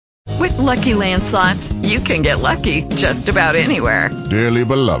With Lucky Land Slots, you can get lucky just about anywhere. Dearly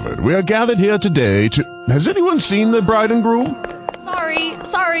beloved, we are gathered here today to... Has anyone seen the bride and groom?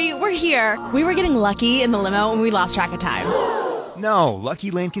 Sorry, we're here. We were getting lucky in the limo and we lost track of time. No,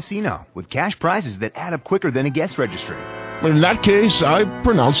 Lucky Land Casino, with cash prizes that add up quicker than a guest registry. In that case, I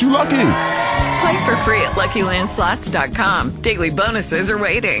pronounce you lucky. Play for free at LuckyLandSlots.com. Daily bonuses are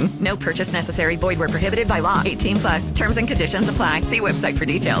waiting. No purchase necessary. Void where prohibited by law. 18+. Terms and conditions apply. See website for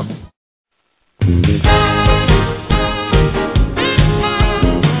details.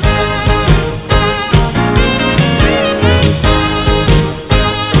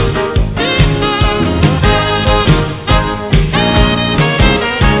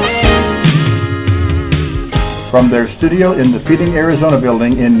 From their studio in the Feeding Arizona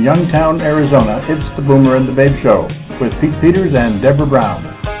building in Youngtown, Arizona, it's the Boomer and the Babe Show with Pete Peters and Deborah Brown.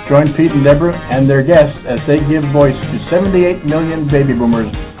 Join Pete and Deborah and their guests as they give voice to 78 million baby boomers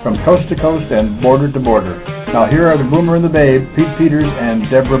from coast to coast and border to border. Now here are the Boomer and the Babe, Pete Peters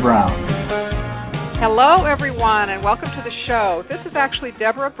and Deborah Brown. Hello, everyone, and welcome to the show. This is actually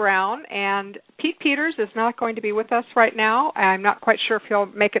Deborah Brown, and Pete Peters is not going to be with us right now. I'm not quite sure if he'll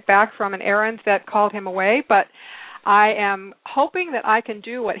make it back from an errand that called him away, but I am hoping that I can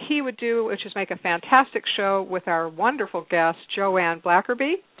do what he would do, which is make a fantastic show with our wonderful guest, Joanne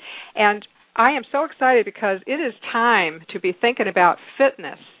Blackerby. And I am so excited because it is time to be thinking about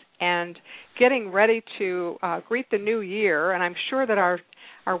fitness and getting ready to greet the new year, and I'm sure that our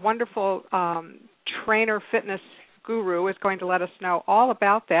wonderful trainer fitness guru is going to let us know all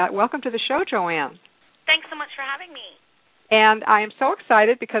about that. Welcome to the show, Joanne. Thanks so much for having me. And I am so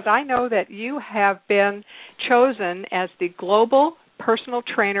excited because I know that you have been chosen as the global personal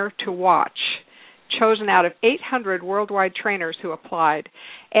trainer to watch, chosen out of 800 worldwide trainers who applied.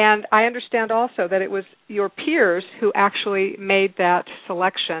 And I understand also that it was your peers who actually made that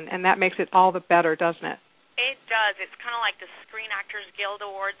selection, and that makes it all the better, doesn't it? It does. It's kind of like the Screen Actors Guild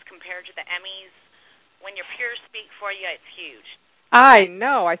Awards compared to the Emmys. When your peers speak for you, it's huge. I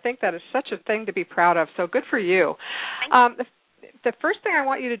know. I think that is such a thing to be proud of, so good for you. The first thing I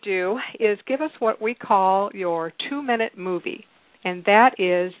want you to do is give us what we call your 2-minute movie, and that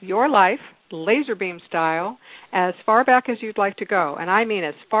is your life, laser beam style, as far back as you'd like to go. And I mean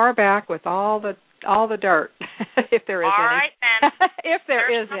as far back with all the dirt, if there is any. All right, then. If there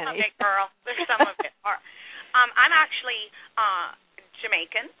There's is some any. of it, girl. There's some of it. I'm actually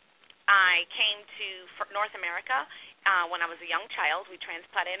Jamaican. I came to North America when I was a young child. We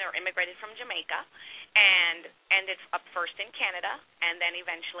transplanted or immigrated from Jamaica and ended up first in Canada and then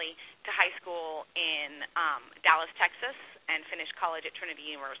eventually to high school in Dallas, Texas, and finished college at Trinity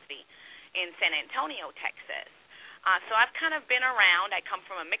University in San Antonio, Texas. So I've kind of been around. I come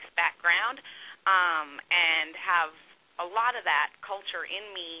from a mixed background and have a lot of that culture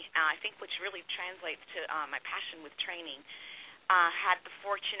in me, I think, which really translates to my passion with training. Had the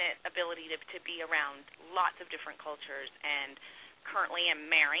fortunate ability to be around lots of different cultures, and currently am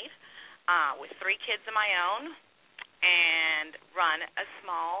married with 3 kids of my own and run a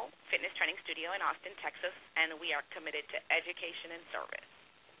small fitness training studio in Austin, Texas, and we are committed to education and service.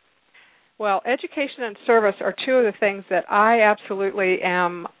 Well, education and service are 2 of the things that I absolutely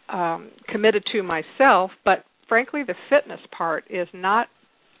am committed to myself, but frankly the fitness part is not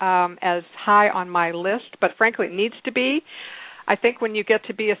as high on my list, but frankly it needs to be. I think when you get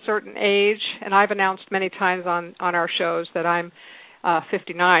to be a certain age, and I've announced many times on our shows that I'm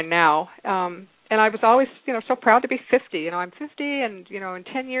 59 now, and I was always, so proud to be 50. I'm 50, and, in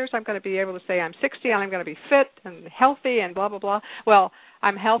 10 years I'm going to be able to say I'm 60, and I'm going to be fit and healthy and blah, blah, blah. Well,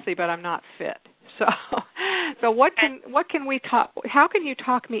 I'm healthy, but I'm not fit. So what can we talk, how can you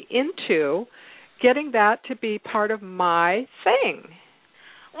talk me into getting that to be part of my thing?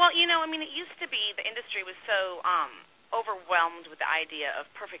 Well, it used to be the industry was so overwhelmed with the idea of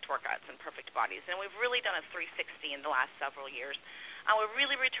perfect workouts and perfect bodies, and we've really done a 360 in the last several years. We're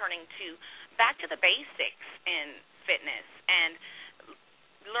really returning back to the basics in fitness and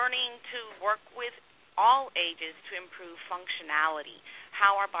learning to work with all ages to improve functionality,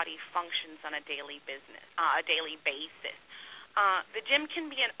 how our body functions on a daily basis. The gym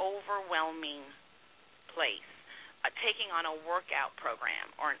can be an overwhelming place. Taking on a workout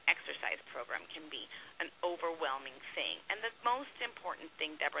program or an exercise program can be an overwhelming thing. And the most important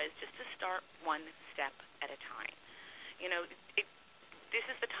thing, Deborah, is just to start one step at a time. This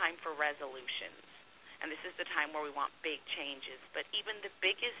is the time for resolutions, and this is the time where we want big changes. But even the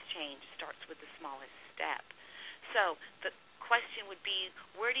biggest change starts with the smallest step. So the question would be,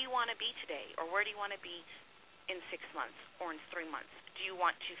 where do you want to be today, or where do you want to be in 6 months or in 3 months? Do you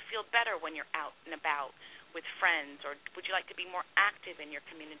want to feel better when you're out and about with friends, or would you like to be more active in your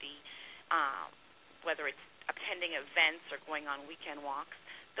community, whether it's attending events or going on weekend walks?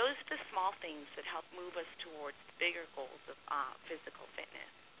 Those are the small things that help move us towards the bigger goals of physical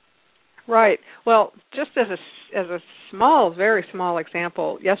fitness. Right. Well, just as a small, very small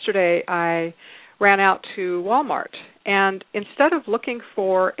example, yesterday I ran out to Walmart, and instead of looking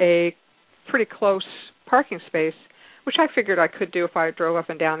for a pretty close parking space, which I figured I could do if I drove up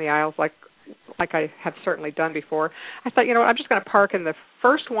and down the aisles like I have certainly done before, I thought, I'm just going to park in the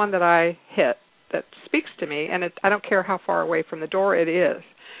first one that I hit that speaks to me, and I don't care how far away from the door it is.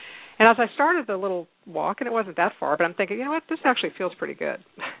 And as I started the little walk, and it wasn't that far, but I'm thinking, this actually feels pretty good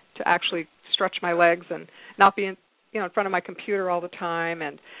to actually stretch my legs and not be in front of my computer all the time.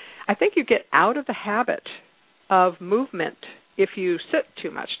 And I think you get out of the habit of movement if you sit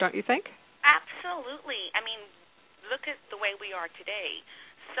too much, don't you think? Absolutely. I mean, look at the way we are today.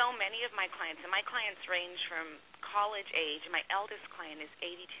 So many of my clients, and my clients range from college age. My eldest client is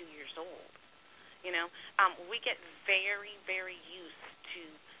 82 years old. We get very, very used to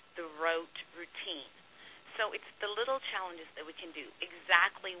the rote routine. So it's the little challenges that we can do,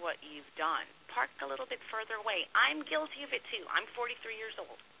 exactly what you've done. Park a little bit further away. I'm guilty of it too. I'm 43 years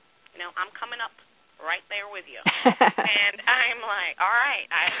old. I'm coming up right there with you. And I'm like, all right,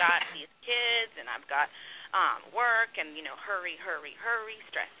 I've got these kids and I've got work and, hurry,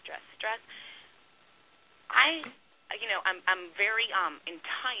 stress. I'm very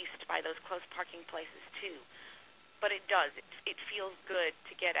enticed by those close parking places too. But it does. It feels good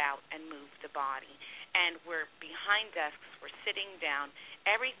to get out and move the body. And we're behind desks. We're sitting down.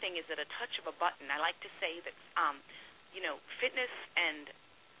 Everything is at a touch of a button. I like to say that, fitness and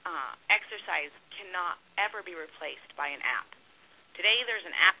exercise cannot ever be replaced by an app. Today there's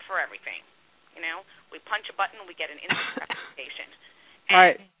an app for everything. We punch a button, we get an instant gratification. And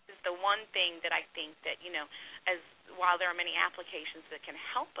right. This is the one thing that I think that, while there are many applications that can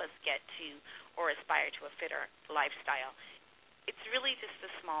help us get to or aspire to a fitter lifestyle, it's really just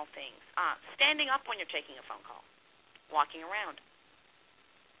the small things. Standing up when you're taking a phone call, walking around.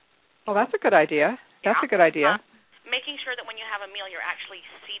 Well, that's a good idea. That's a good idea. Making sure that when you have a meal, you're actually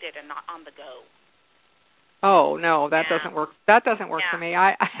seated and not on the go. Oh no, that doesn't work. That doesn't work for me.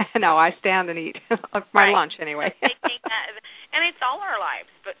 I stand and eat my lunch anyway. And it's all our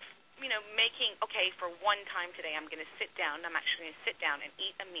lives, but making for one time today, I'm going to sit down. I'm actually going to sit down and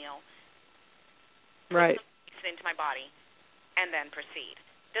eat a meal. Right. Put it into my body, and then proceed.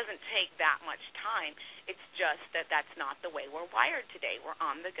 It doesn't take that much time. It's just that that's not the way we're wired today. We're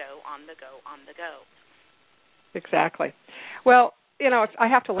on the go. Exactly. Well, I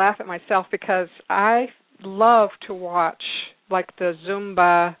have to laugh at myself because I love to watch like the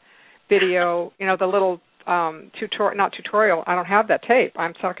Zumba video, the little not tutorial. I don't have that tape.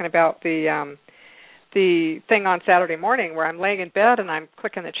 I'm talking about the thing on Saturday morning where I'm laying in bed and I'm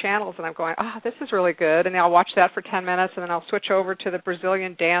clicking the channels and I'm going, this is really good. And then I'll watch that for 10 minutes and then I'll switch over to the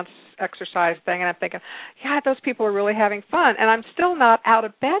Brazilian dance exercise thing and I'm thinking, those people are really having fun. And I'm still not out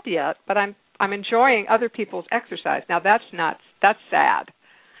of bed yet, but I'm enjoying other people's exercise. Now that's nuts. That's sad.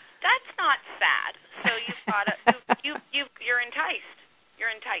 That's not sad. So you've got you're enticed.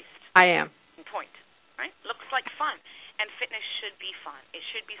 You're enticed. I am. Point. Right? Looks like fun. And fitness should be fun. It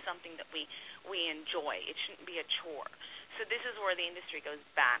should be something that we enjoy. It shouldn't be a chore. So this is where the industry goes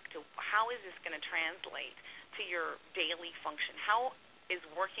back to how is this going to translate to your daily function? How is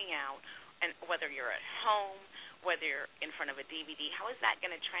working out, and whether you're at home, whether you're in front of a DVD, how is that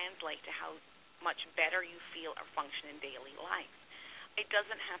going to translate to how much better you feel or function in daily life? It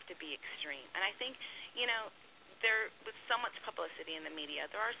doesn't have to be extreme. And I think, there with so much publicity in the media,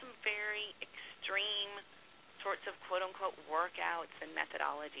 there are some very extreme sorts of quote-unquote workouts and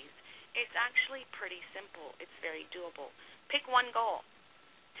methodologies. It's actually pretty simple. It's very doable. Pick one goal.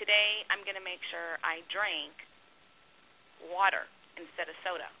 Today, I'm going to make sure I drink water instead of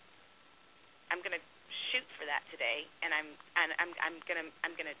soda. I'm going to shoot for that today, and I'm going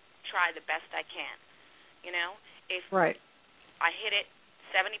to try the best I can. If right. I hit it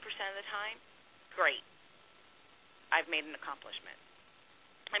 70% of the time, great. I've made an accomplishment.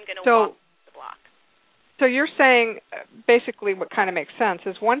 I'm going to walk the block. So you're saying basically what kind of makes sense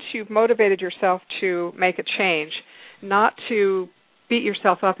is once you've motivated yourself to make a change, not to beat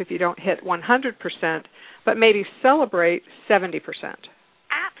yourself up if you don't hit 100%, but maybe celebrate 70%.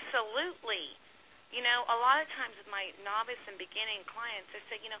 Absolutely. A lot of times with my novice and beginning clients, I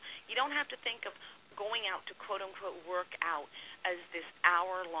say, you don't have to think of going out to quote-unquote work out as this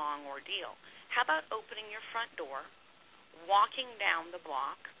hour-long ordeal. How about opening your front door, walking down the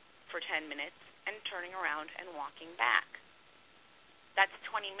block for 10 minutes, and turning around and walking back? That's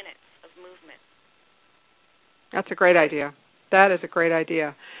 20 minutes of movement. That's a great idea. That is a great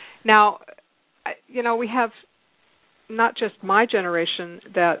idea. Now, we have not just my generation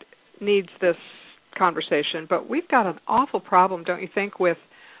that needs this conversation, but we've got an awful problem, don't you think, with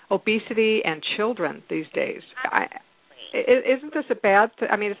obesity and children these days? Isn't this a bad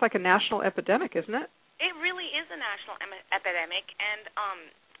I mean, it's like a national epidemic, isn't it? It really is a national epidemic, and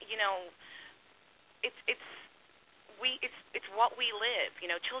it's what we live.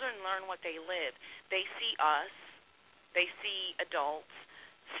 Children learn what they live. They see us, they see adults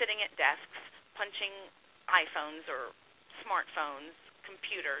sitting at desks, punching iPhones or smartphones,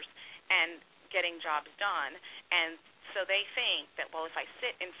 computers, and getting jobs done. And so they think that, well, if I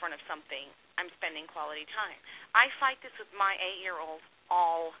sit in front of something, I'm spending quality time. I fight this with my 8-year-old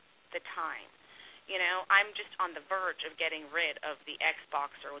all the time. I'm just on the verge of getting rid of the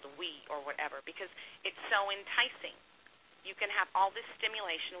Xbox or the Wii or whatever because it's so enticing. You can have all this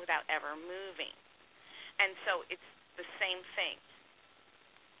stimulation without ever moving. And so it's the same thing.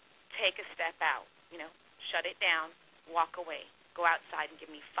 Take a step out, shut it down, walk away, go outside and give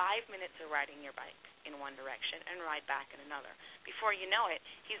me 5 minutes of riding your bike in one direction and ride back in another. Before you know it,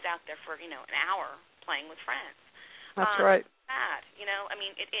 he's out there for, an hour playing with friends. That's right.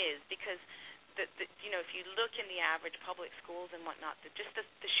 It is because if you look in the average public schools and whatnot, the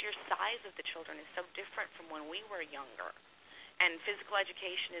sheer size of the children is so different from when we were younger. And physical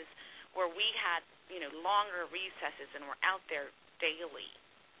education is where we had, longer recesses and we're out there daily.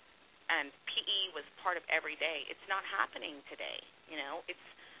 And PE was part of every day. It's not happening today. It's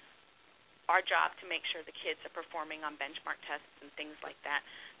our job to make sure the kids are performing on benchmark tests and things like that.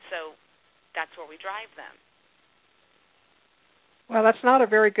 So that's where we drive them. Well, that's not a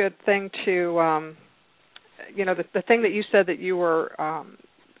very good thing to, the thing that you said that you were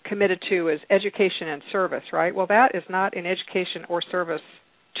committed to is education and service, right? Well, that is not in education or service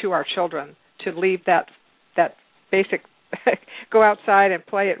to our children to leave that basic go outside and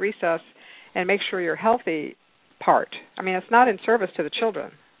play at recess and make sure you're healthy part. I mean, it's not in service to the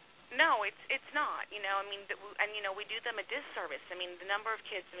children. No, it's not. We do them a disservice. I mean, the number of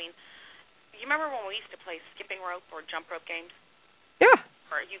kids. You remember when we used to play skipping rope or jump rope games? Yeah.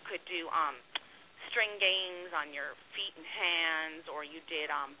 Or you could do string games on your feet and hands, or you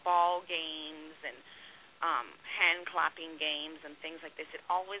did ball games and hand clapping games and things like this. It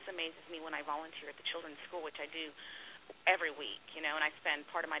always amazes me when I volunteer at the children's school, which I do every week, and I spend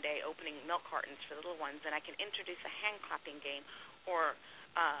part of my day opening milk cartons for the little ones, and I can introduce a hand clapping game or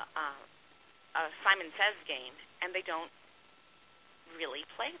a Simon Says game, and they don't really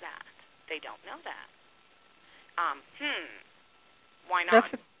play that. They don't know that. Why not?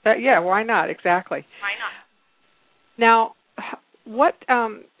 Why not? Exactly. Why not? Now, what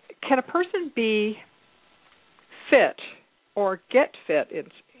can a person be fit or get fit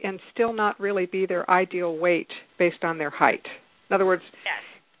and still not really be their ideal weight based on their height? In other words, yes,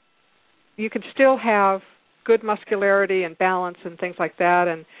 you can still have good muscularity and balance and things like that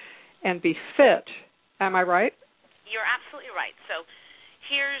and be fit. Am I right? You're absolutely right. So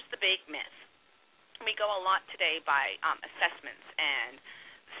here's the big myth. We go a lot today by assessments and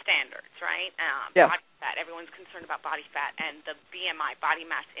standards, right? Yeah. Body fat. Everyone's concerned about body fat and the BMI, body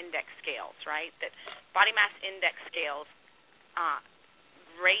mass index scales, right? That body mass index scales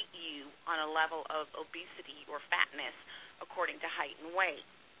rate you on a level of obesity or fatness according to height and weight.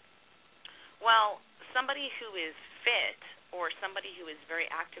 Well, somebody who is fit or somebody who is very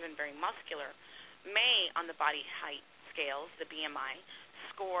active and very muscular may, on the body height scales, the BMI,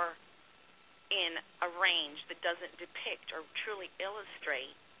 score in a range that doesn't depict or truly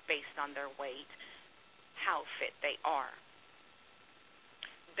illustrate, based on their weight, how fit they are.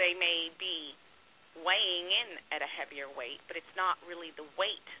 They may be weighing in at a heavier weight, but it's not really the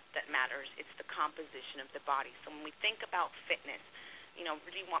weight that matters, it's the composition of the body. So when we think about fitness,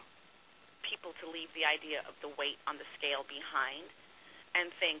 really want people to leave the idea of the weight on the scale behind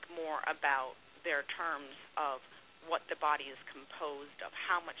and think more about their terms of what the body is composed of,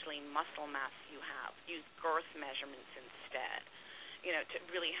 how much lean muscle mass you have. Use girth measurements instead, to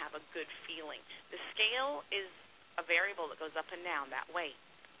really have a good feeling. The scale is a variable that goes up and down, that weight.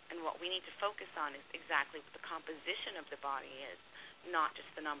 And what we need to focus on is exactly what the composition of the body is, not just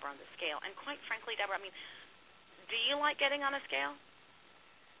the number on the scale. And quite frankly, Deborah, do you like getting on a scale?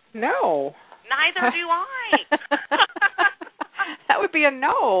 No. Neither do I. That would be a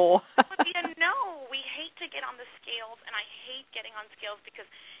no. That would be a no. We hate to get on the scales, and I hate getting on scales because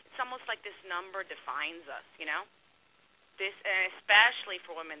it's almost like this number defines us, This, and especially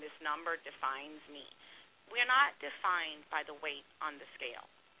for women, this number defines me. We are not defined by the weight on the scale.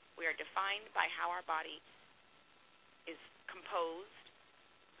 We are defined by how our body is composed,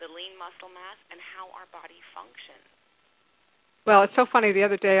 the lean muscle mass, and how our body functions. Well, it's so funny. The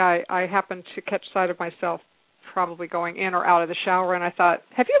other day I happened to catch sight of myself probably going in or out of the shower, and I thought,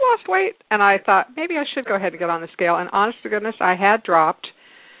 have you lost weight? And I thought, maybe I should go ahead and get on the scale. And honest to goodness, I had dropped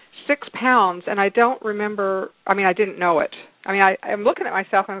 6 pounds, and I don't remember, I didn't know it. I'm looking at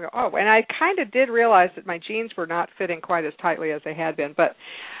myself and I go, oh, and I kind of did realize that my jeans were not fitting quite as tightly as they had been, but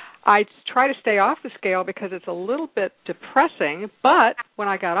I try to stay off the scale because it's a little bit depressing, but when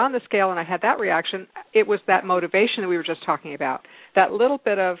I got on the scale and I had that reaction, it was that motivation that we were just talking about, that little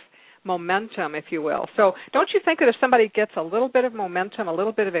bit of momentum, if you will. So don't you think that if somebody gets a little bit of momentum, a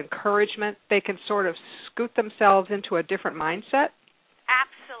little bit of encouragement, they can sort of scoot themselves into a different mindset?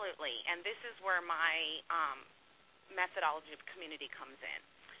 Absolutely, and this is where my methodology of community comes in.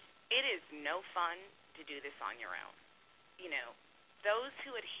 It is no fun to do this on your own. Those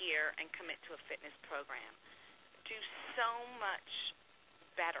who adhere and commit to a fitness program do so much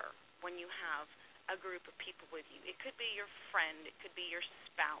better when you have a group of people with you. It could be your friend, it could be your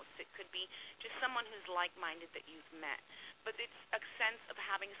spouse, it could be just someone who's like-minded that you've met. But it's a sense of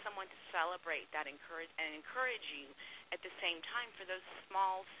having someone to celebrate that encourage you at the same time for those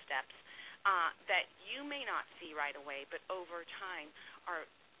small steps that you may not see right away, but over time are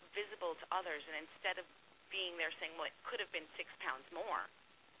visible to others. And instead of being there saying, well, it could have been 6 pounds more,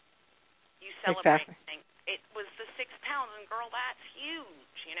 you celebrate saying, it was the 6 pounds, and girl, that's huge,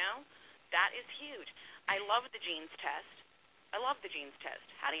 That is huge. I love the jeans test.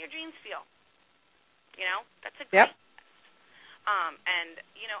 How do your jeans feel? That's a great test. And,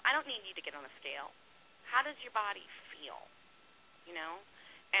 I don't need you to get on a scale. How does your body feel?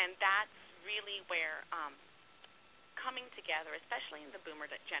 And that's really where coming together, especially in the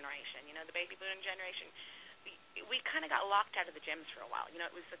boomer generation, the baby boomer generation, we kind of got locked out of the gyms for a while. It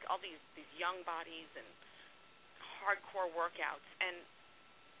was like all these young bodies and hardcore workouts, and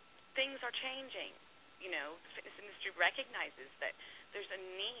things are changing. The fitness industry recognizes that there's a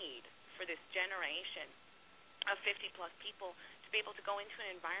need for this generation of 50-plus people to be able to go into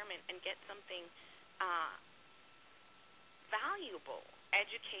an environment and get something valuable,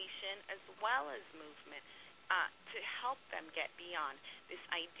 education as well as movement, to help them get beyond this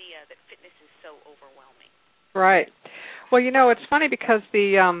idea that fitness is so overwhelming. Right. Well, it's funny because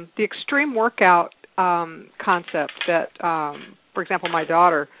the extreme workout concept that, for example, my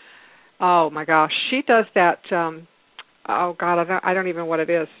daughter, oh my gosh, she does that. Oh God, I don't even know what it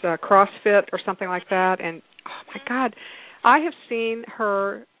is, CrossFit or something like that. And oh my God, I have seen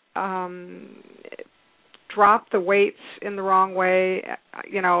her drop the weights in the wrong way,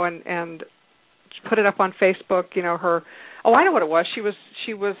 and put it up on Facebook. Her. Oh, I know what it was.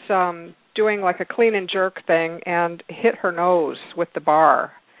 She was doing like a clean and jerk thing and hit her nose with the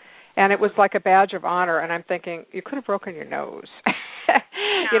bar, and it was like a badge of honor. And I'm thinking, you could have broken your nose.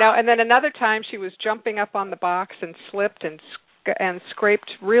 And then another time she was jumping up on the box and slipped and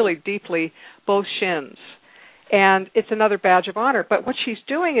scraped really deeply both shins. And it's another badge of honor. But what she's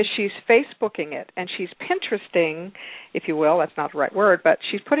doing is she's Facebooking it, and she's Pinteresting, if you will. That's not the right word, but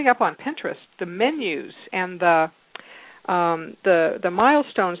she's putting up on Pinterest the menus and the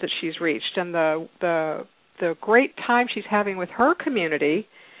milestones that she's reached and the great time she's having with her community,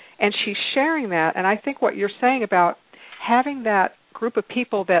 and she's sharing that. And I think what you're saying about having that group of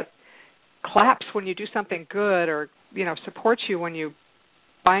people that claps when you do something good, or supports you when you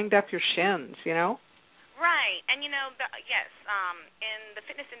banged up your shins, Right, and yes, in the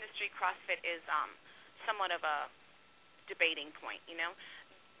fitness industry, CrossFit is somewhat of a debating point.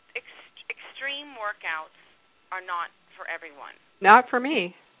 Extreme workouts are not for everyone. Not for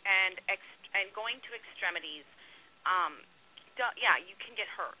me. And going to extremities, you can get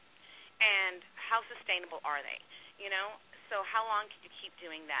hurt. And how sustainable are they? So how long can you keep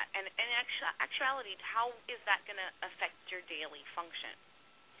doing that? And in actuality, how is that going to affect your daily function?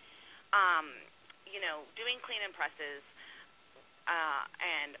 Doing clean and presses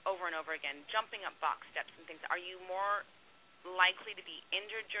and over again, jumping up box steps and things, are you more likely to be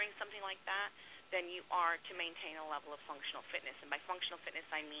injured during something like that than you are to maintain a level of functional fitness? And by functional fitness,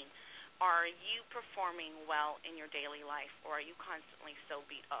 I mean, are you performing well in your daily life, or are you constantly so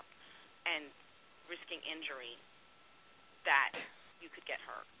beat up and risking injury that you could get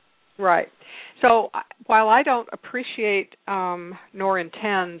hurt? Right. So while I don't appreciate nor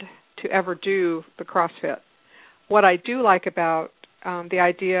intend to ever do the CrossFit, what I do like about the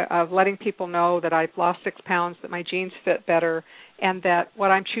idea of letting people know that I've lost 6 pounds, that my jeans fit better, and that what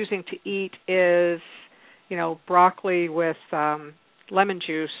I'm choosing to eat is, broccoli with lemon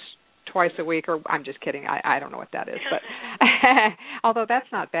juice twice a week, or I'm just kidding. I don't know what that is, but although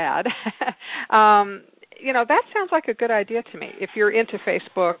that's not bad. that sounds like a good idea to me. If you're into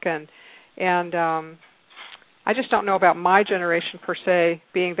Facebook and I just don't know about my generation per se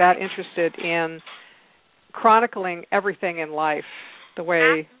being that interested in chronicling everything in life the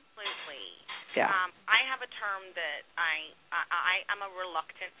way. Absolutely. Yeah. I have a term that I'm a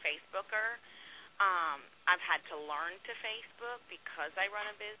reluctant Facebooker. I've had to learn to Facebook because I run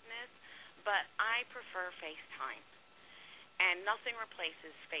a business, but I prefer FaceTime. And nothing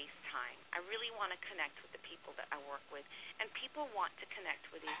replaces FaceTime. I really want to connect with the people that I work with, and people want to connect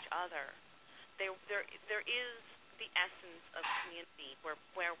with each other. There is the essence of community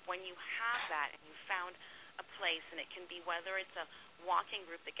where when you have that and you found a place, and it can be whether it's a walking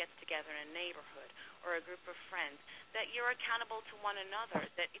group that gets together in a neighborhood or a group of friends, that you're accountable to one another,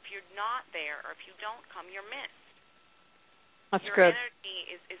 that if you're not there or if you don't come, you're missed. That's Your good.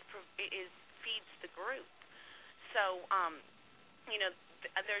 energy feeds the group. So,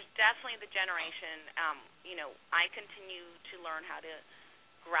 there's definitely the generation, I continue to learn how to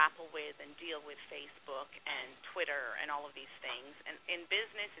grapple with and deal with Facebook and Twitter and all of these things. And in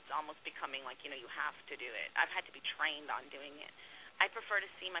business, it's almost becoming like, you have to do it. I've had to be trained on doing it. I prefer to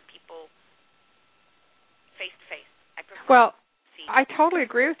see my people face-to-face. I totally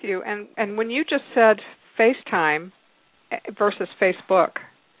agree with you. And when you just said FaceTime versus Facebook,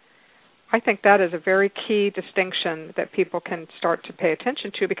 I think that is a very key distinction that people can start to pay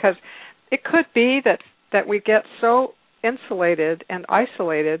attention to, because it could be that we get so insulated and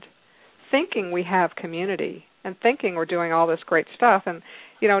isolated thinking we have community and thinking we're doing all this great stuff. And,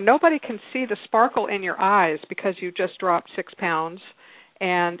 nobody can see the sparkle in your eyes because you just dropped 6 pounds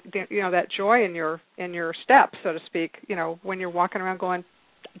and, that joy in your step, so to speak, when you're walking around going,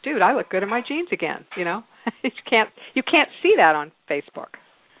 dude, I look good in my jeans again, You can't see that on Facebook.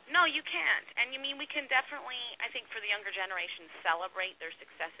 No, you can't. And we can definitely, I think, for the younger generation, celebrate their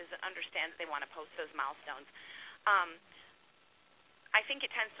successes and understand that they want to post those milestones. I think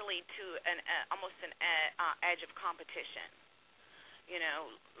it tends to lead to almost an edge of competition.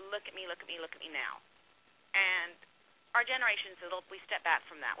 Look at me now. And our generation's we step back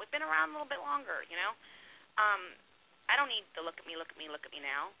from that. We've been around a little bit longer, I don't need the look at me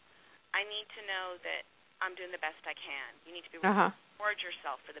now. I need to know that I'm doing the best I can. You need to be reward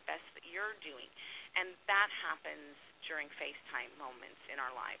yourself for the best that you're doing. And that happens during FaceTime moments in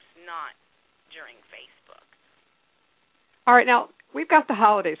our lives, not during Facebook. All right, now, we've got the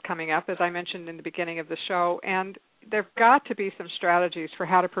holidays coming up, as I mentioned in the beginning of the show, and there have got to be some strategies for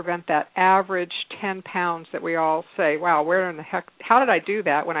how to prevent that average 10 pounds that we all say, wow, where in the heck, how did I do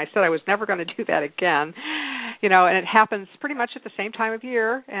that when I said I was never going to do that again? And it happens pretty much at the same time of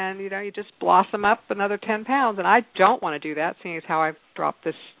year, and, you just blossom up another 10 pounds, and I don't want to do that, seeing as how I've dropped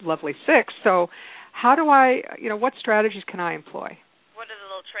this lovely 6. So how do I, what strategies can I employ? What are the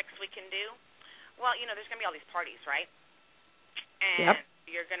little tricks we can do? Well, there's going to be all these parties, right? And yep.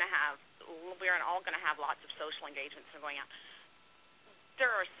 We're all going to have lots of social engagements and going out. There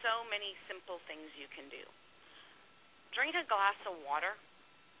are so many simple things you can do. Drink a glass of water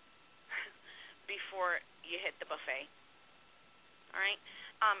before you hit the buffet. All right?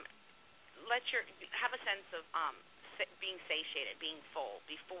 Have a sense of being satiated, being full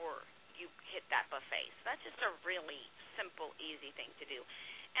before you hit that buffet. So that's just a really simple, easy thing to do.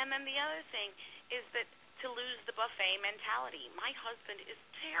 And then the other thing is that to lose the buffet mentality. My husband is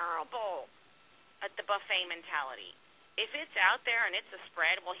terrible at the buffet mentality. If it's out there and it's a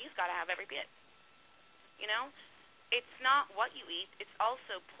spread, well, he's got to have every bit. It's not what you eat. It's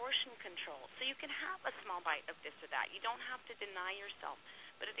also portion control. So you can have a small bite of this or that. You don't have to deny yourself.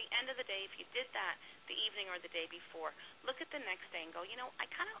 But at the end of the day, if you did that the evening or the day before, look at the next day and go, I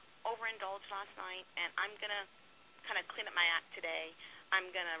kind of overindulged last night, and I'm going to kind of clean up my act today. I'm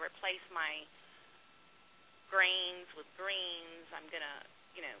going to replace my grains with greens. I'm going to,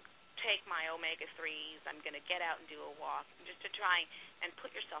 take my omega-3s. I'm going to get out and do a walk just to try and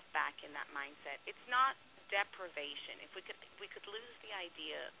put yourself back in that mindset. It's not deprivation. If we could lose the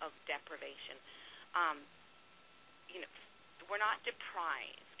idea of deprivation, we're not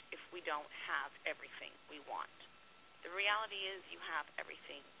deprived if we don't have everything we want. The reality is you have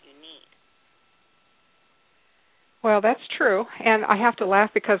everything you need. Well, that's true, and I have to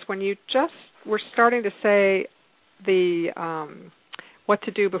laugh because when you just were starting to say the what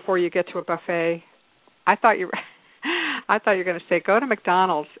to do before you get to a buffet, I thought you were going to say go to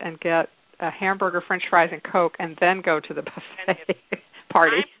McDonald's and get a hamburger, French fries, and Coke, and then go to the buffet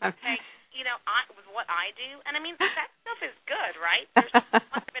party. With what I do, and that stuff is good, right? There's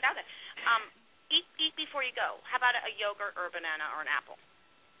lots of it out there. Eat before you go. How about a yogurt or a banana or an apple?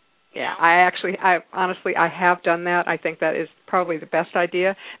 Yeah, I honestly have done that. I think that is probably the best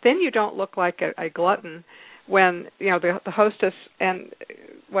idea. Then you don't look like a glutton when, the hostess and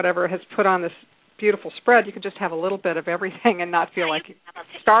whatever has put on this beautiful spread. You can just have a little bit of everything and not feel like you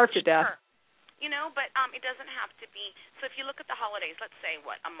starved to death. But it doesn't have to be. So if you look at the holidays, let's say,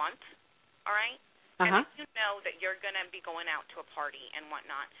 a month, all right? Uh-huh. And if you know that you're going to be going out to a party and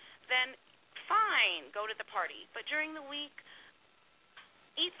whatnot, then fine, go to the party. But during the week,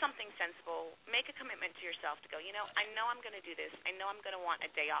 eat something sensible. Make a commitment to yourself to go, I know I'm going to do this. I know I'm going to want a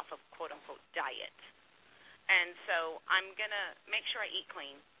day off of quote-unquote diet. And so I'm going to make sure I eat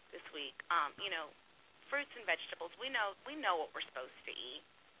clean this week. Fruits and vegetables. We know what we're supposed to eat.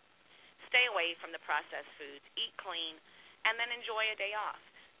 Stay away from the processed foods. Eat clean. And then enjoy a day off.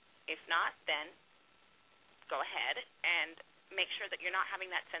 If not, then go ahead and make sure that you're not having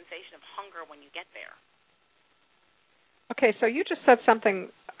that sensation of hunger when you get there. Okay, so you just said something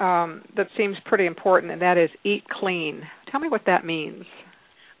that seems pretty important, and that is eat clean. Tell me what that means.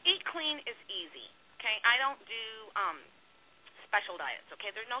 Eat clean is easy, okay? I don't do special diets,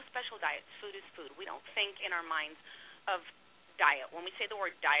 okay? There's no special diets. Food is food. We don't think in our minds of diet. When we say the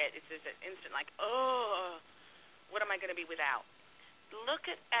word diet, it's just an instant like, oh, what am I going to be without? Look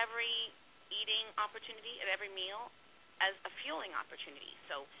at every eating opportunity, at every meal, as a fueling opportunity.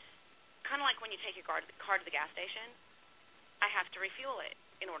 So kind of like when you take your car to the gas station, I have to refuel it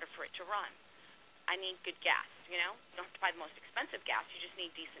in order for it to run. I need good gas, You don't have to buy the most expensive gas. You just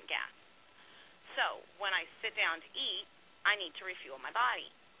need decent gas. So when I sit down to eat, I need to refuel my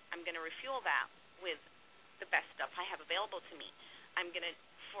body. I'm going to refuel that with the best stuff I have available to me. I'm going to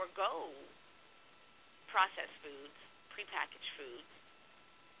forego processed foods, prepackaged foods.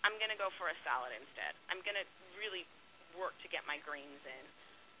 I'm going to go for a salad instead. I'm going to really work to get my greens in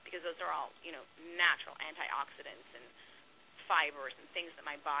because those are all, natural antioxidants and fibers and things that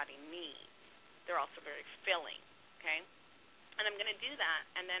my body needs. They're also very filling, okay? And I'm going to do that,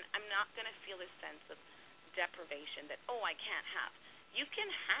 and then I'm not going to feel this sense of deprivation that, I can't have. You can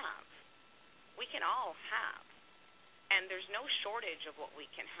have. We can all have. And there's no shortage of what we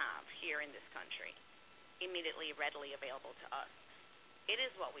can have here in this country, immediately, readily available to us. It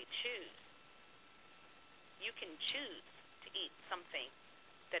is what we choose. You can choose to eat something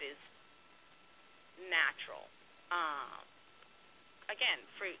that is natural. Again,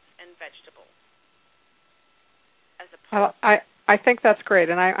 fruits and vegetables. As opposed I think that's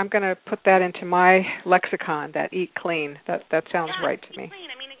great, and I'm going to put that into my lexicon, that eat clean. That sounds right to me. Clean.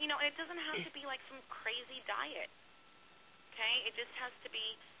 I mean, it doesn't have to be like some crazy diet, okay? It just has to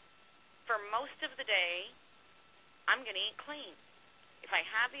be, for most of the day, I'm going to eat clean. If I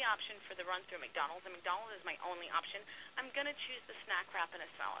have the option for the run-through McDonald's, and McDonald's is my only option, I'm going to choose the snack wrap and a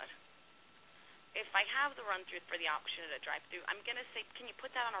salad. If I have the run-through for the option at a drive-through, I'm going to say, can you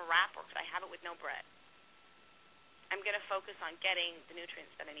put that on a wrap, or could I have it with no bread? I'm going to focus on getting the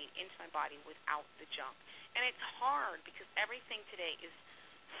nutrients that I need into my body without the junk. And it's hard because everything today is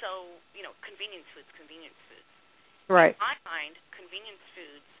so, convenience foods. Right. In my mind, convenience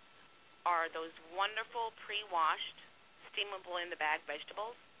foods are those wonderful pre-washed, steamable in the bag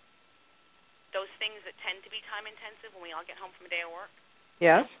vegetables, those things that tend to be time intensive when we all get home from a day of work.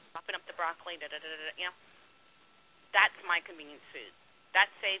 Yes. Chopping up the broccoli, That's my convenience food.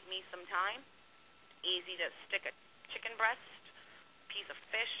 That saved me some time. Easy to stick a chicken breast, piece of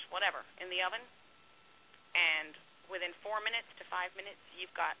fish, whatever, in the oven, and within 4 minutes to 5 minutes,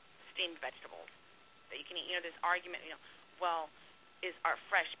 you've got steamed vegetables that you can eat. This argument, is our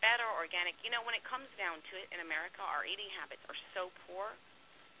fresh better, organic? When it comes down to it, in America, our eating habits are so poor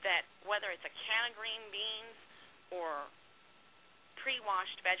that whether it's a can of green beans or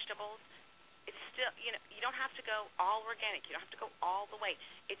pre-washed vegetables, it's still, you don't have to go all organic. You don't have to go all the way.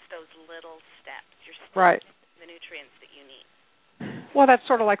 It's those little steps. You're still right. getting the nutrients that you need. Well, that's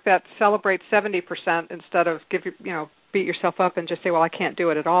sort of like that celebrate 70% instead of beat yourself up and just say, well, I can't do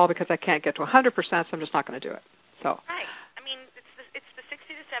it at all because I can't get to 100%, so I'm just not going to do it. So. Right. I mean, it's the 60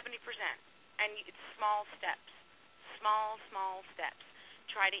 to 70%, and it's small steps. Small steps.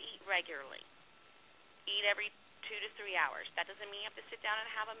 Try to eat regularly. Eat every 2 to 3 hours. That doesn't mean you have to sit down and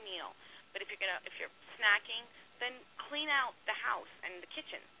have a meal. But if you're snacking, then clean out the house and the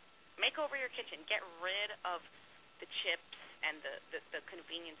kitchen. Make over your kitchen. Get rid of the chips and the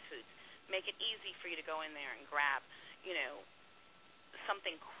convenience foods. Make it easy for you to go in there and grab,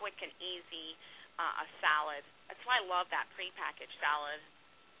 something quick and easy, a salad. That's why I love that prepackaged salad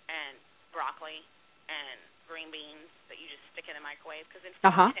and broccoli and green beans that you just stick in the microwave. Because in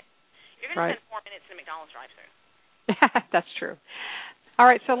 4 minutes, you're going to spend 4 minutes in a McDonald's drive-thru. That's true. All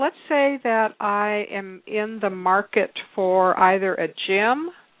right, so let's say that I am in the market for either a gym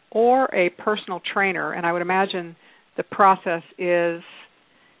or a personal trainer, and I would imagine the process is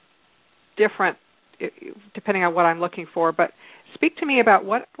different depending on what I'm looking for, but speak to me about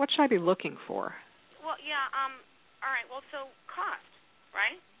what should I be looking for? Well, yeah, all right, well, so cost,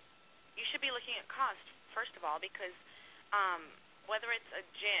 right? You should be looking at cost, first of all, because whether it's a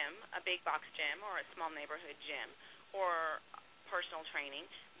gym, a big box gym, or a small neighborhood gym, or personal training,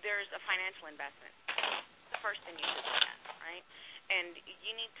 there's a financial investment. It's the first thing you should look at, right? And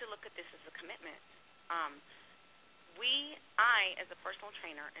you need to look at this as a commitment. I, as a personal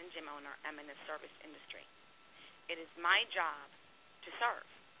trainer and gym owner, am in the service industry. It is my job to serve.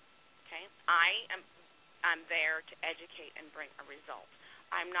 Okay, I'm there to educate and bring a result.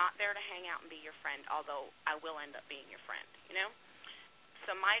 I'm not there to hang out and be your friend, although I will end up being your friend.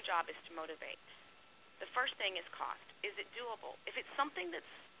 So my job is to motivate. The first thing is cost. Is it doable? If it's something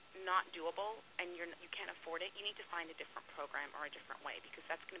that's not doable and you can't afford it, you need to find a different program or a different way, because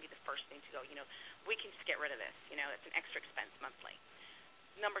that's going to be the first thing to go, we can just get rid of this. It's an extra expense monthly.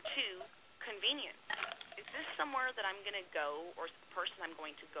 Number two, convenience. Is this somewhere that I'm going to go, or a person I'm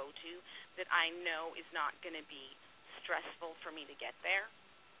going to go to that I know is not going to be stressful for me to get there?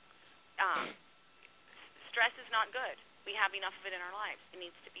 Stress is not good. We have enough of it in our lives. It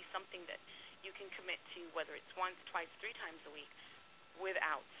needs to be something that you can commit to, whether it's once, twice, 3 times a week,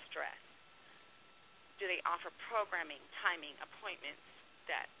 without stress. Do they offer programming, timing, appointments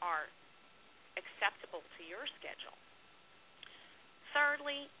that are acceptable to your schedule?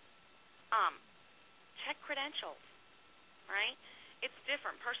 Thirdly, check credentials, right? It's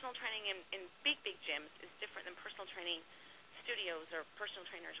different. Personal training in big gyms is different than personal training studios or personal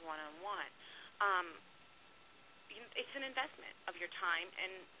trainers one-on-one. It's an investment of your time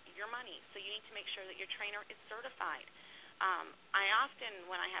and your money, so you need to make sure that your trainer is certified. I often,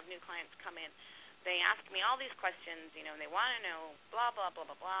 when I have new clients come in, they ask me all these questions, and they want to know blah, blah, blah,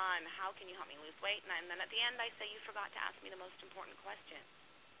 blah, blah, and how can you help me lose weight? And then at the end I say, you forgot to ask me the most important question,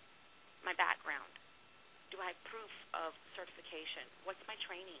 my background. Do I have proof of certification? What's my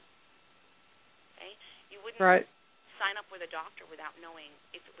training? Okay? You wouldn't sign up with a doctor without knowing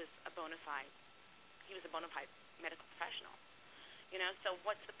if it was a bona fide, he was a bona fide medical professional. So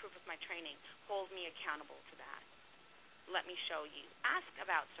what's the proof of my training? Hold me accountable to that. Let me show you. Ask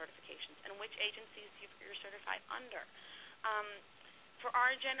about certifications and which agencies you're certified under. For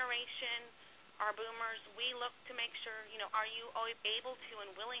our generation, our boomers, we look to make sure, are you able to and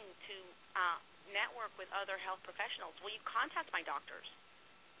willing to network with other health professionals? Will you contact my doctors?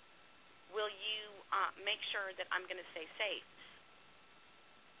 Will you make sure that I'm going to stay safe?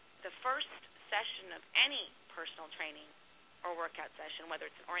 The first session of any personal training or workout session, whether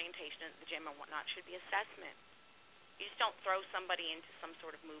it's an orientation at the gym or whatnot, should be assessment. You just don't throw somebody into some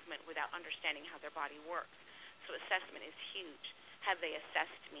sort of movement without understanding how their body works. So assessment is huge. Have they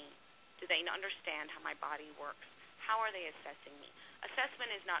assessed me? Do they understand how my body works? How are they assessing me? Assessment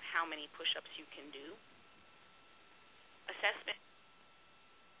is not how many push-ups you can do. Assessment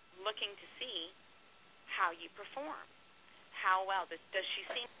looking to see how you perform. How well does she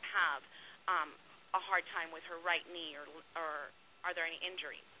seem to have a hard time with her right knee, or are there any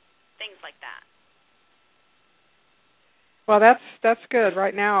injuries? Things like that. Well, that's good.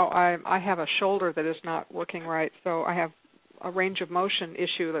 Right now, I have a shoulder that is not working right, so I have a range of motion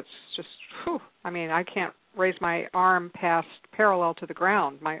issue that's just, I can't raise my arm past parallel to the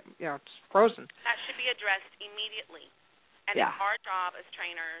ground. It's frozen. That should be addressed immediately. And it's our job as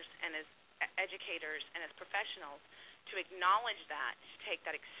trainers and as educators and as professionals to acknowledge that, to take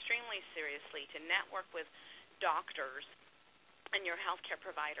that extremely seriously, to network with doctors and your healthcare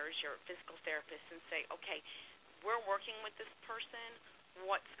providers, your physical therapists, and say, okay, we're working with this person.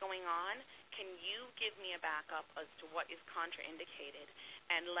 What's going on? Can you give me a backup as to what is contraindicated,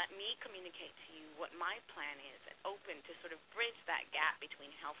 and let me communicate to you what my plan is, and open to sort of bridge that gap between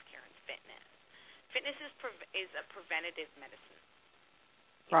healthcare and fitness. Fitness is a preventative medicine.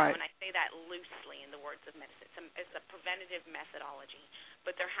 Right. And I say that loosely in the words of medicine. It's a preventative methodology,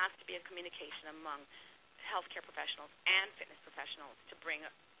 but there has to be a communication among healthcare professionals and fitness professionals to bring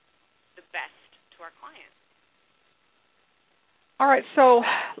the best to our clients. All right, so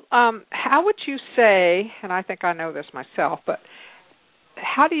how would you say, and I think I know this myself, but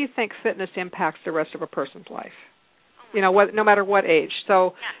how do you think fitness impacts the rest of a person's life? No matter what age.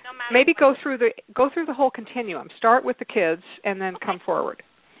 So maybe go through the whole continuum. Start with the kids and then come forward.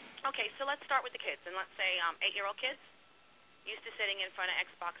 Okay, so let's start with the kids, and let's say 8-year-old kids used to sitting in front of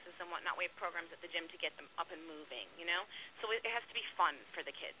Xboxes and whatnot. We have programs at the gym to get them up and moving, So it has to be fun for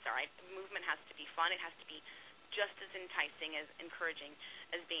the kids, all right? The movement has to be fun. It has to be just as enticing, as encouraging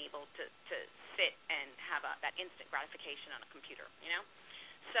as being able to sit and have that instant gratification on a computer,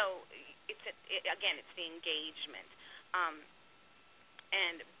 So So again, it's the engagement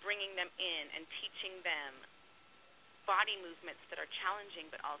and bringing them in and teaching them body movements that are challenging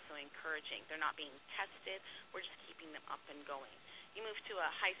but also encouraging. They're not being tested. We're just keeping them up and going. You move to a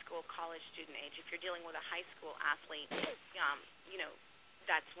high school, college student age. If you're dealing with a high school athlete,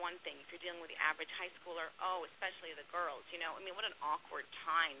 that's one thing. If you're dealing with the average high schooler, especially the girls, what an awkward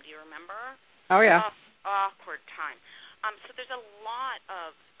time. Do you remember? Oh, yeah. Awkward time. So there's a lot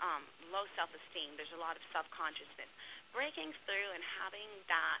of low self-esteem. There's a lot of self-consciousness. Breaking through and having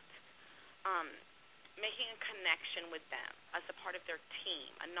that, making a connection with them as a part of their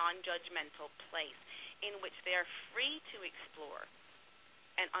team, a non-judgmental place in which they are free to explore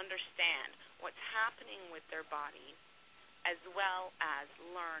and understand what's happening with their bodies, as well as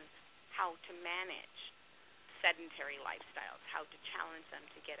learn how to manage sedentary lifestyles, how to challenge them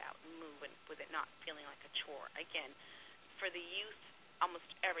to get out and move, and with it not feeling like a chore. Again, for the youth, almost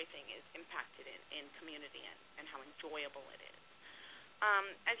everything is impacted in community and how enjoyable it is.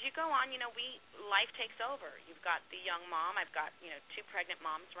 As you go on, life takes over. You've got the young mom. I've got, 2 pregnant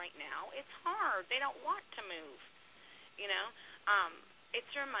moms right now. It's hard. They don't want to move,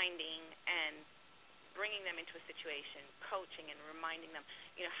 It's reminding and bringing them into a situation, coaching and reminding them,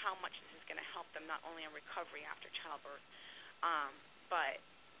 how much this is going to help them not only in recovery after childbirth, but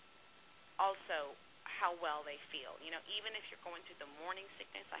also how well they feel. Even if you're going through the morning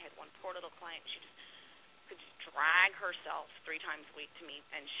sickness, I had one poor little client, she just could just drag herself 3 times a week to me,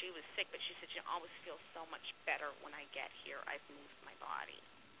 and she was sick, but she said, I always feel so much better when I get here. I've moved my body.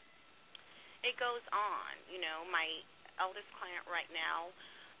 It goes on. My eldest client right now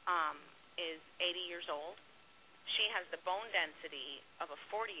is 80 years old. She has the bone density of a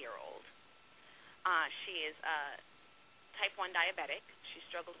 40-year-old. She is type 1 diabetic. She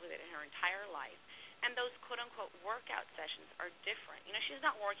struggled with it in her entire life. And those quote-unquote workout sessions are different. She's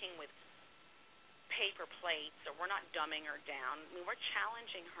not working with paper plates, or we're not dumbing her down. We're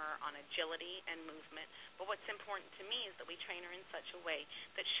challenging her on agility and movement. But what's important to me is that we train her in such a way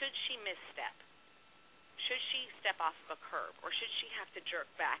that should she misstep, should she step off of a curb, or should she have to jerk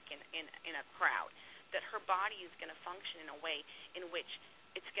back in a crowd, that her body is going to function in a way in which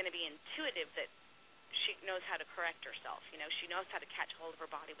it's going to be intuitive, that she knows how to correct herself. She knows how to catch hold of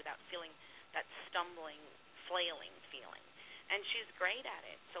her body without feeling that stumbling, flailing feeling. And she's great at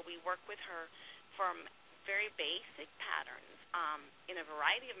it. So we work with her from very basic patterns in a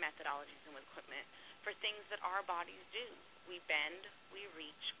variety of methodologies and equipment for things that our bodies do. We bend, we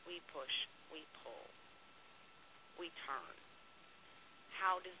reach, we push, we pull, we turn.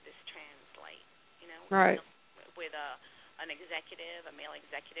 How does this translate? Right. With an executive, a male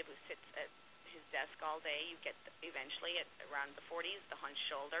executive who sits at his desk all day, you get eventually at around the 40s, the hunched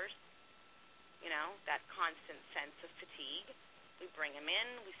shoulders, that constant sense of fatigue. We bring them in,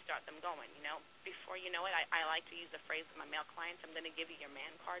 we start them going, Before you know it, I like to use the phrase with my male clients, I'm going to give you your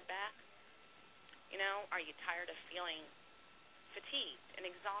man card back. Are you tired of feeling fatigued and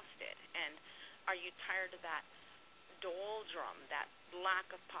exhausted? And are you tired of that doldrum, that lack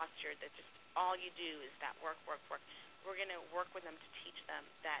of posture, that just all you do is that work? We're going to work with them to teach them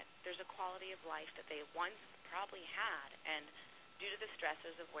that there's a quality of life that they once probably had, and due to the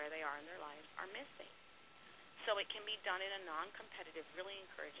stressors of where they are in their lives, are missing. So it can be done in a non-competitive, really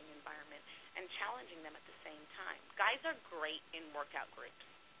encouraging environment and challenging them at the same time. Guys are great in workout groups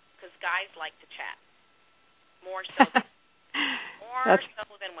because guys like to chat more so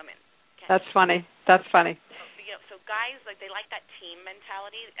than women. Okay? That's funny. So guys, they like that team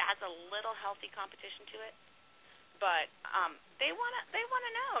mentality. It adds a little healthy competition to it. But they wanna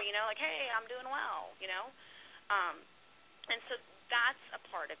know, hey, I'm doing well, and so that's a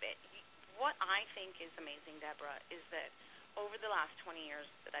part of it. What I think is amazing, Deborah, is that over the last 20 years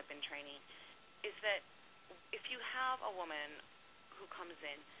that I've been training, is that if you have a woman who comes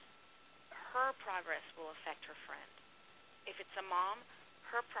in, her progress will affect her friend. If it's a mom,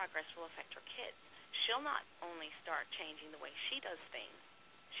 her progress will affect her kids. She'll not only start changing the way she does things,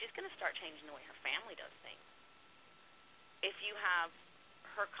 she's going to start changing the way her family does things. If you have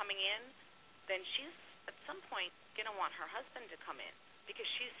her coming in, then she's at some point going to want her husband to come in because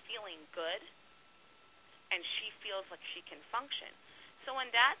she's feeling good and she feels like she can function. So when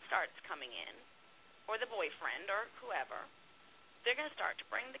dad starts coming in, or the boyfriend or whoever, they're going to start to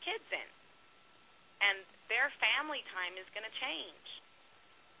bring the kids in. And their family time is going to change.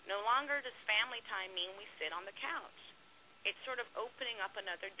 No longer does family time mean we sit on the couch. It's sort of opening up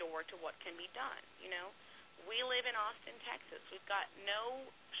another door to what can be done, We live in Austin, Texas. We've got no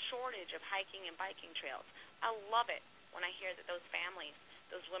shortage of hiking and biking trails. I love it when I hear that those families,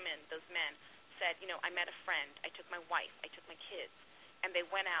 those women, those men said, I met a friend, I took my wife, I took my kids. and they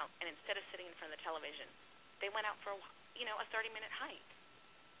went out, and instead of sitting in front of the television, they went out for a 30-minute hike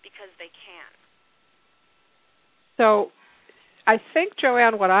because they can. So I think,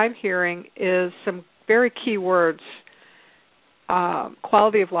 Joanne, what I'm hearing is some very key words: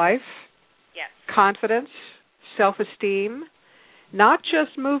 quality of life, yes, confidence, self-esteem, not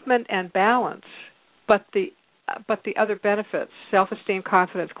just movement and balance, but the other benefits: self-esteem,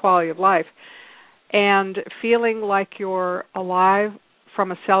 confidence, quality of life, and feeling like you're alive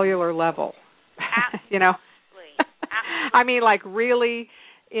from a cellular level. Absolutely. Absolutely. I mean, like really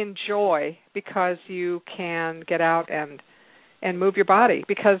enjoy because you can get out and move your body,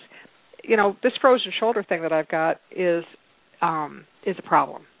 because this frozen shoulder thing that I've got is a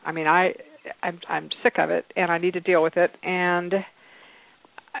problem. I mean, I'm sick of it and I need to deal with it, and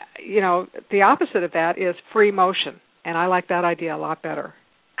the opposite of that is free motion, and I like that idea a lot better.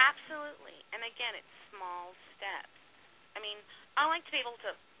 Absolutely. And again, it's small steps. I mean, I like to be able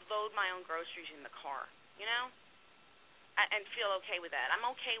to load my own groceries in the car, and feel okay with that. I'm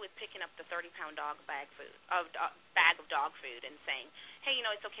okay with picking up the 30-pound bag of dog food and saying, hey,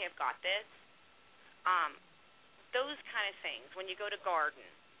 it's okay, I've got this. Those kind of things. When you go to garden,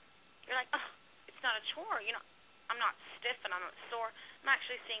 you're like, oh, it's not a chore. I'm not stiff and I'm not sore. I'm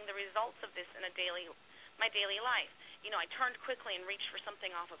actually seeing the results of this in my daily life. I turned quickly and reached for something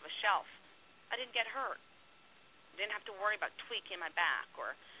off of a shelf. I didn't get hurt. I didn't have to worry about tweaking my back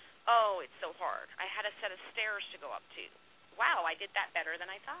or, oh, it's so hard. I had a set of stairs to go up to. Wow, I did that better than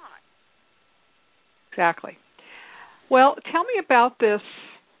I thought. Exactly. Well, tell me about this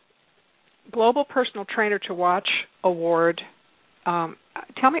Global Personal Trainer to Watch Award.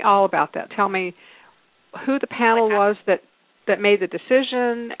 Tell me all about that. Tell me who the panel was that made the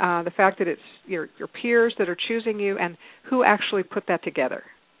decision, the fact that it's your peers that are choosing you, and who actually put that together.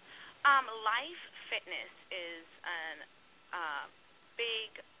 Life Fitness is a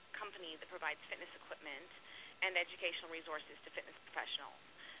big company that provides fitness equipment and educational resources to fitness professionals.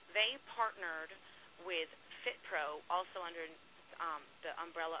 They partnered with FitPro, also under the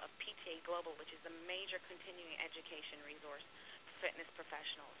umbrella of PTA Global, which is a major continuing education resource for fitness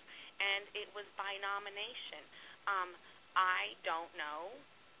professionals. And it was by nomination. I don't know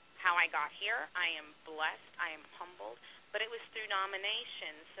how I got here. I am blessed. I am humbled. But it was through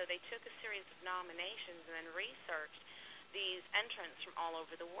nominations. So they took a series of nominations and then researched these entrants from all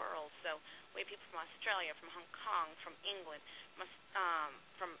over the world. So we have people from Australia, from Hong Kong, from England, from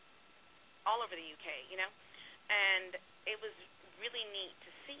all over the UK, And it was really neat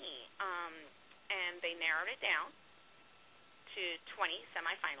to see. And they narrowed it down to 20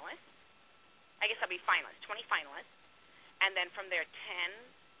 semifinalists. I guess I'll be finalists, 20 finalists. And then from there, 10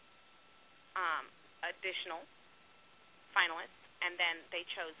 additional finalists. And then they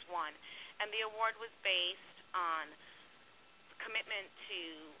chose one. And the award was based on commitment to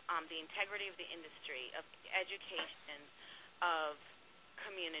the integrity of the industry, of education, of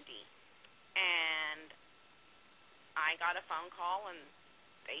community. And I got a phone call, and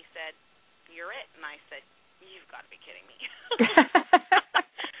they said, you're it. And I said, you've got to be kidding me.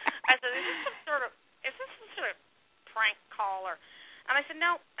 I said, is this some sort of prank call? And I said,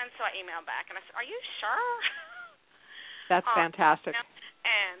 no. And so I emailed back, and I said, are you sure? That's fantastic.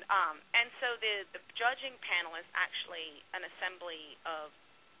 And so the judging panel is actually an assembly of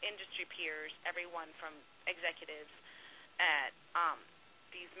industry peers, everyone from executives at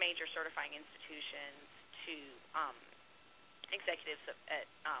these major certifying institutions to executives at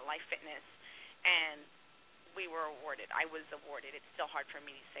Life Fitness, and we were awarded. I was awarded. It's still hard for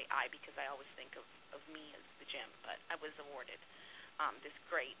me to say I because I always think of me as the gym, but I was awarded this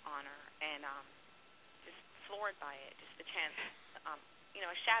great honor, and just floored by it, just the chance, a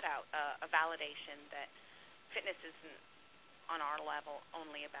shout-out, a validation that fitness isn't on our level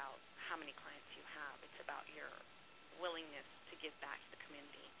only about how many clients you have. It's about your willingness to give back to the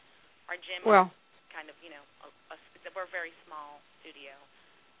community. Our gym is kind of, we're a very small studio.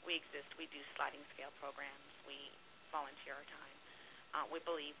 We exist. We do sliding scale programs. We volunteer our time. We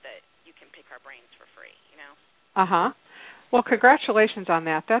believe that you can pick our brains for free, Uh-huh. Well, congratulations on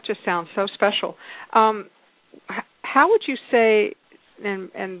that. That just sounds so special. How would you say,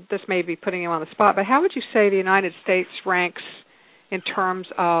 and this may be putting you on the spot, but how would you say the United States ranks in terms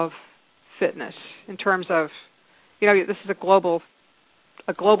of fitness, in terms of, this is a global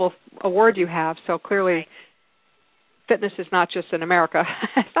award you have, so clearly fitness is not just in America.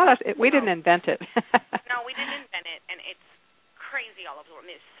 It's not us. We didn't invent it. No, we didn't invent it, and it's crazy all over the world. I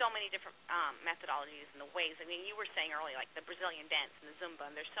mean, there's so many different methodologies and the ways. I mean, you were saying earlier, like the Brazilian dance and the Zumba,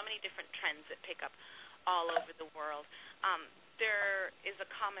 and there's so many different trends that pick up all over the world. There is a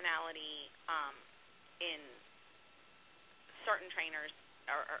commonality in certain trainers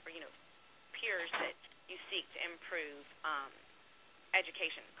or peers that you seek to improve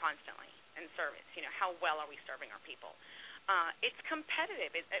education constantly and service. How well are we serving our people? It's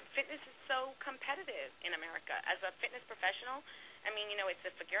competitive. Fitness is so competitive in America. As a fitness professional, it's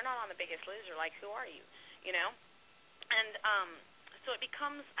if you're not on The Biggest Loser, like, who are you? And so it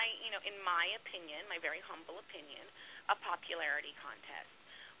becomes, in my opinion, my very humble opinion, a popularity contest,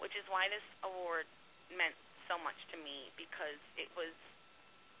 which is why this award meant so much to me, because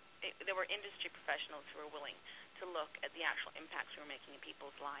there were industry professionals who were willing to look at the actual impacts we were making in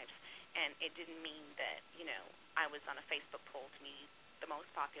people's lives. And it didn't mean that, I was on a Facebook poll to be the most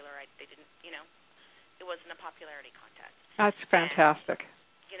popular. They didn't, it wasn't a popularity contest. That's fantastic.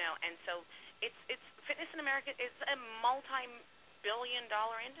 And so it's fitness in America is a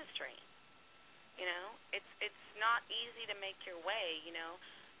multi-billion-dollar industry. It's not easy to make your way.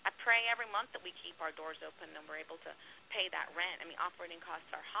 I pray every month that we keep our doors open and we're able to pay that rent. Operating costs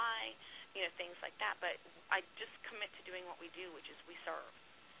are high, things like that. But I just commit to doing what we do, which is we serve.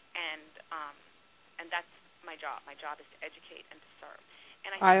 And that's my job. My job is to educate and to serve.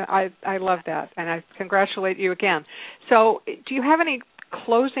 And I love that, and I congratulate you again. So, do you have any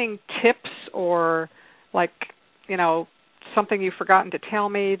closing tips or, something you've forgotten to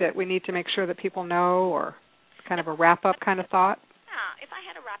tell me that we need to make sure that people know, or kind of a wrap-up kind of thought? Yeah, if I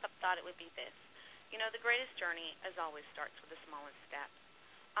had a wrap-up thought, it would be this. The greatest journey, as always, starts with the smallest step.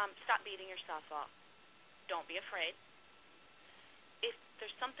 Stop beating yourself up. Don't be afraid. If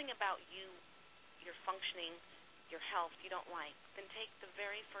there's something about you, your functioning, your health you don't like, then take the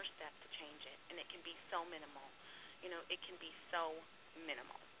very first step to change it, and it can be so minimal. It can be so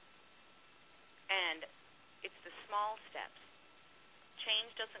minimal. And it's the small steps.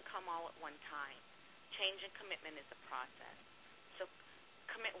 Change doesn't come all at one time. Change and commitment is a process. So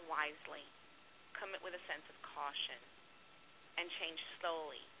commit wisely. Commit with a sense of caution. And change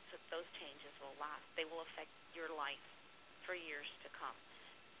slowly so that those changes will last. They will affect your life for years to come.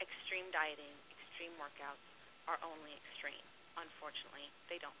 Extreme dieting, extreme workouts are only extreme. Unfortunately,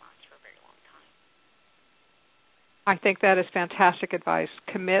 they don't last for a very long time. I think that is fantastic advice.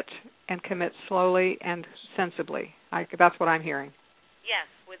 Commit, and commit slowly and sensibly. That's what I'm hearing. Yes,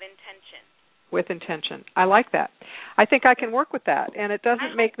 with intention. With intention. I like that. I think I can work with that, and it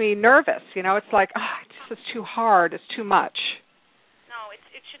doesn't make me nervous. It's like, this is too hard. It's too much. No, it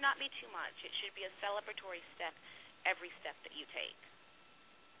should not be too much. It should be a celebratory step every step that you take.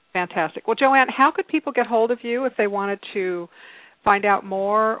 Fantastic. Well, Joanne, how could people get hold of you if they wanted to find out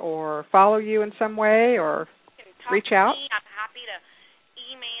more or follow you in some way or reach out? Me. I'm happy to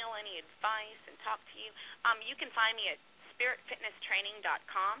email any advice and talk to you. You can find me at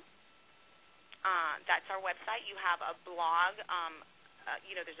spiritfitnesstraining.com. That's our website. You have a blog.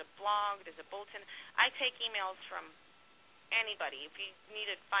 There's a blog. There's a bulletin. I take emails from anybody. If you need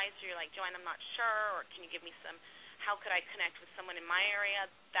advice or you're like, Joanne, I'm not sure, or can you give me some, how could I connect with someone in my area,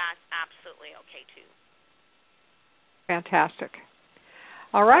 that's absolutely okay too. Fantastic.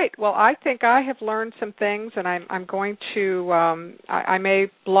 All right. Well, I think I have learned some things, and I'm going to, I may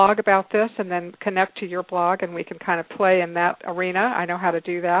blog about this and then connect to your blog, and we can kind of play in that arena. I know how to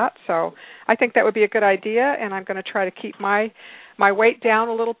do that. So I think that would be a good idea, and I'm going to try to keep my weight down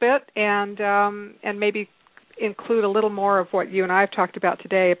a little bit and maybe include a little more of what you and I have talked about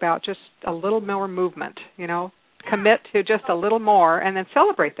today about just a little more movement, commit to just a little more and then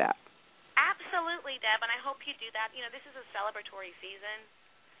celebrate that. Absolutely, Deb, and I hope you do that. This is a celebratory season.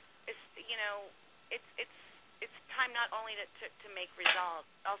 It's time not only to make results,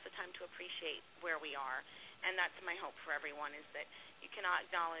 also time to appreciate where we are. And that's my hope for everyone, is that you can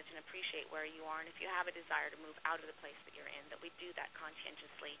acknowledge and appreciate where you are. And if you have a desire to move out of the place that you're in, that we do that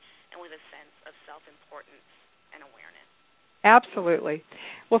conscientiously and with a sense of self-importance and awareness. Absolutely.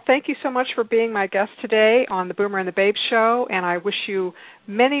 Well, thank you so much for being my guest today on the Boomer and the Babe Show, and I wish you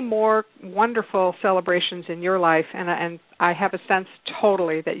many more wonderful celebrations in your life, and I have a sense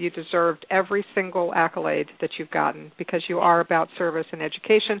totally that you deserved every single accolade that you've gotten, because you are about service and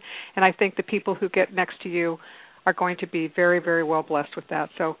education, and I think the people who get next to you are going to be very, very well blessed with that.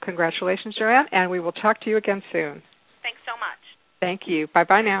 So congratulations, Joanne, and we will talk to you again soon. Thanks so much. Thank you.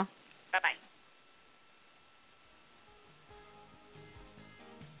 Bye-bye now. Bye-bye.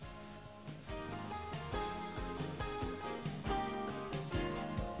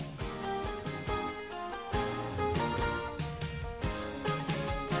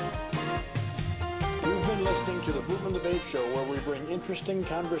 Listening to the Boomer and the Babe Show, where we bring interesting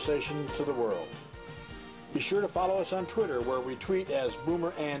conversations to the world. Be sure to follow us on Twitter, where we tweet as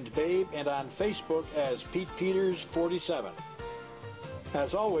Boomer and Babe, and on Facebook as Pete Peters 47.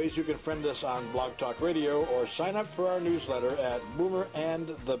 As always, you can friend us on Blog Talk Radio or sign up for our newsletter at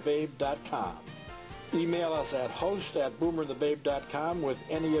boomerandthebabe.com. Email us at host@boomerthebabe.com with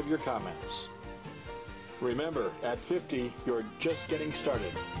any of your comments. Remember, at 50, you're just getting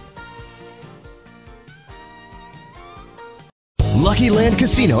started. Lucky Land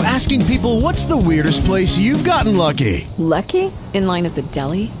Casino, asking people, what's the weirdest place you've gotten lucky? Lucky? In line at the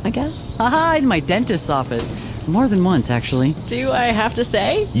deli, I guess? Aha, in my dentist's office. More than once, actually. Do I have to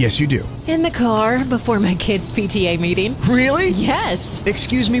say? Yes, you do. In the car before my kids' PTA meeting. Really? Yes.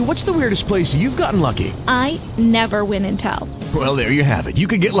 Excuse me, what's the weirdest place you've gotten lucky? I never win and tell. Well, there you have it. You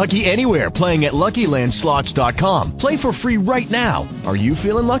can get lucky anywhere, playing at LuckyLandSlots.com. Play for free right now. Are you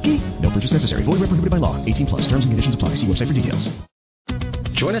feeling lucky? No purchase necessary. Void where prohibited by law. 18+. Terms and conditions apply. See website for details.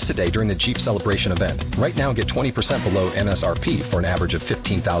 Join us today during the Jeep Celebration event. Right now, get 20% below MSRP for an average of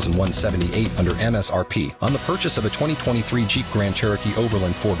 $15,178 under MSRP on the purchase of a 2023 Jeep Grand Cherokee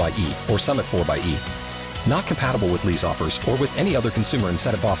Overland 4xE or Summit 4xE. Not compatible with lease offers or with any other consumer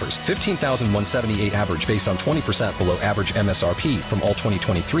incentive offers. $15,178 average based on 20% below average MSRP from all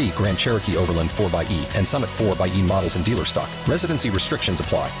 2023 Grand Cherokee Overland 4xE and Summit 4xE models in dealer stock. Residency restrictions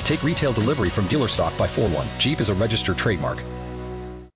apply. Take retail delivery from dealer stock by 4/1. Jeep is a registered trademark.